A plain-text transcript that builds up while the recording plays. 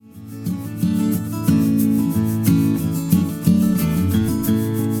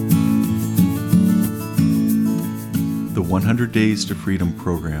100 Days to Freedom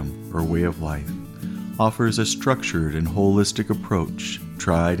program, or way of life, offers a structured and holistic approach,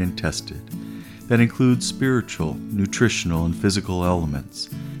 tried and tested, that includes spiritual, nutritional, and physical elements,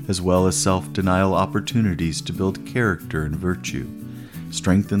 as well as self-denial opportunities to build character and virtue,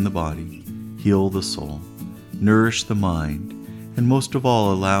 strengthen the body, heal the soul, nourish the mind, and most of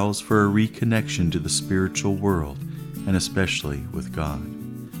all allows for a reconnection to the spiritual world, and especially with God.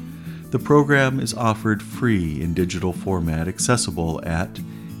 The program is offered free in digital format, accessible at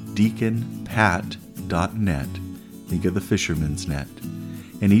deaconpat.net, think of the fisherman's net,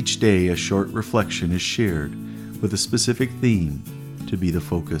 and each day a short reflection is shared with a specific theme to be the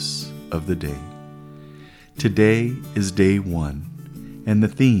focus of the day. Today is day 1, and the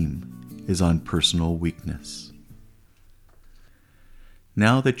theme is on personal weakness.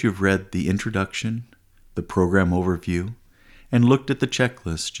 Now that you've read the introduction, the program overview, and looked at the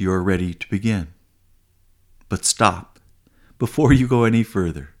checklist, you are ready to begin. But stop. Before you go any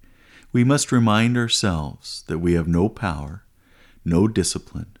further, we must remind ourselves that we have no power, no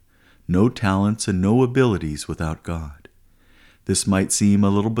discipline, no talents, and no abilities without God. This might seem a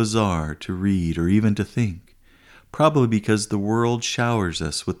little bizarre to read or even to think, probably because the world showers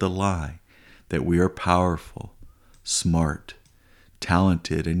us with the lie that we are powerful, smart,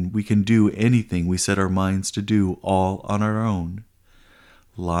 talented, and we can do anything we set our minds to do all on our own.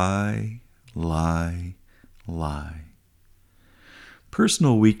 Lie, lie, lie.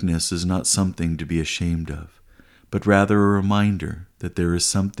 Personal weakness is not something to be ashamed of, but rather a reminder that there is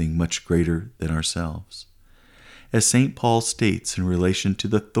something much greater than ourselves. As St. Paul states in relation to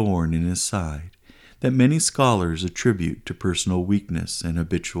the thorn in his side, that many scholars attribute to personal weakness and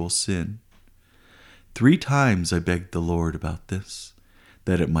habitual sin. 3 times I begged the Lord about this,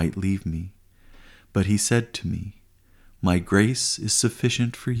 that it might leave me. But he said to me, "My grace is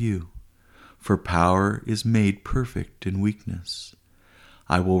sufficient for you, for power is made perfect in weakness.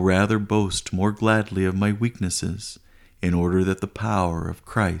 I will rather boast more gladly of my weaknesses, in order that the power of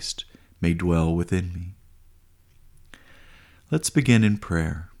Christ may dwell within me." Let's begin in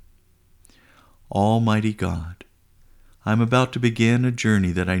prayer. Almighty God, I am about to begin a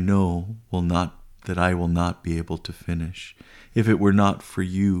journey that I know I will not be able to finish, if it were not for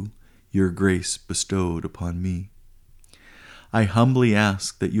you, your grace bestowed upon me. I humbly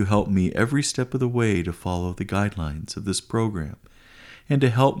ask that you help me every step of the way to follow the guidelines of this program, and to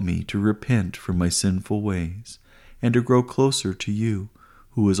help me to repent from my sinful ways, and to grow closer to you,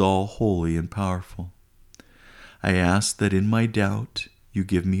 who is all holy and powerful. I ask that in my doubt you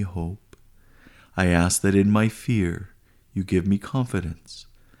give me hope. I ask that in my fear you give me confidence.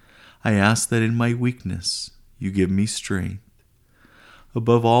 I ask that in my weakness you give me strength.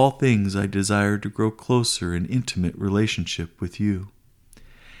 Above all things, I desire to grow closer in intimate relationship with you,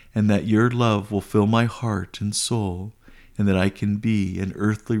 and that your love will fill my heart and soul, and that I can be an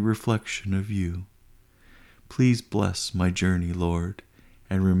earthly reflection of you. Please bless my journey, Lord,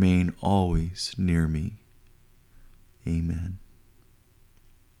 and remain always near me. Amen.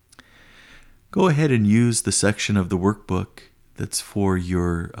 Go ahead and use the section of the workbook that's for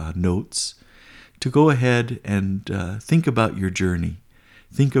your notes to go ahead and think about your journey.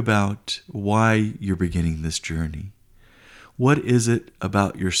 Think about why you're beginning this journey. What is it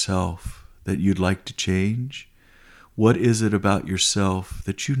about yourself that you'd like to change? What is it about yourself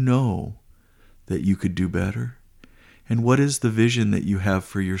that you know that you could do better? And what is the vision that you have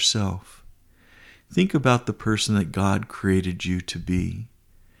for yourself? Think about the person that God created you to be.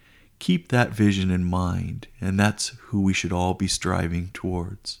 Keep that vision in mind, and that's who we should all be striving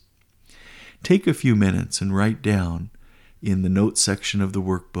towards. Take a few minutes and write down in the notes section of the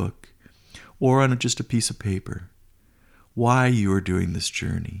workbook, or on just a piece of paper, why you are doing this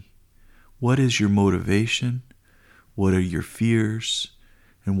journey. What is your motivation? What are your fears?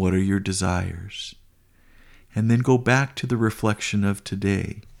 And what are your desires? And then go back to the reflection of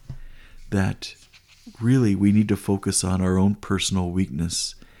today, that really we need to focus on our own personal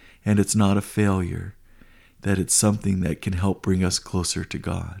weakness, and it's not a failure, that it's something that can help bring us closer to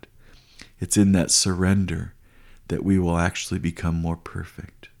God. It's in that surrender that we will actually become more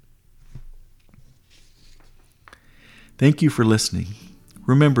perfect. Thank you for listening.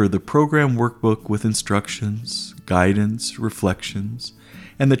 Remember, the program workbook with instructions, guidance, reflections,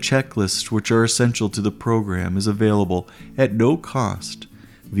 and the checklist which are essential to the program is available at no cost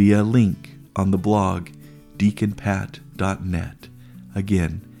via link on the blog deaconpat.net.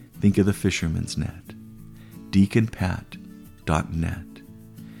 Again, think of the fisherman's net. deaconpat.net.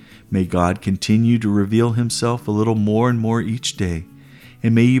 May God continue to reveal himself a little more and more each day,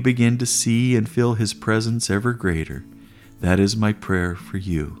 and may you begin to see and feel his presence ever greater. That is my prayer for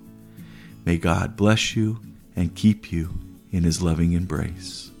you. May God bless you and keep you in His loving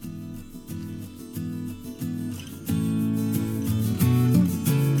embrace.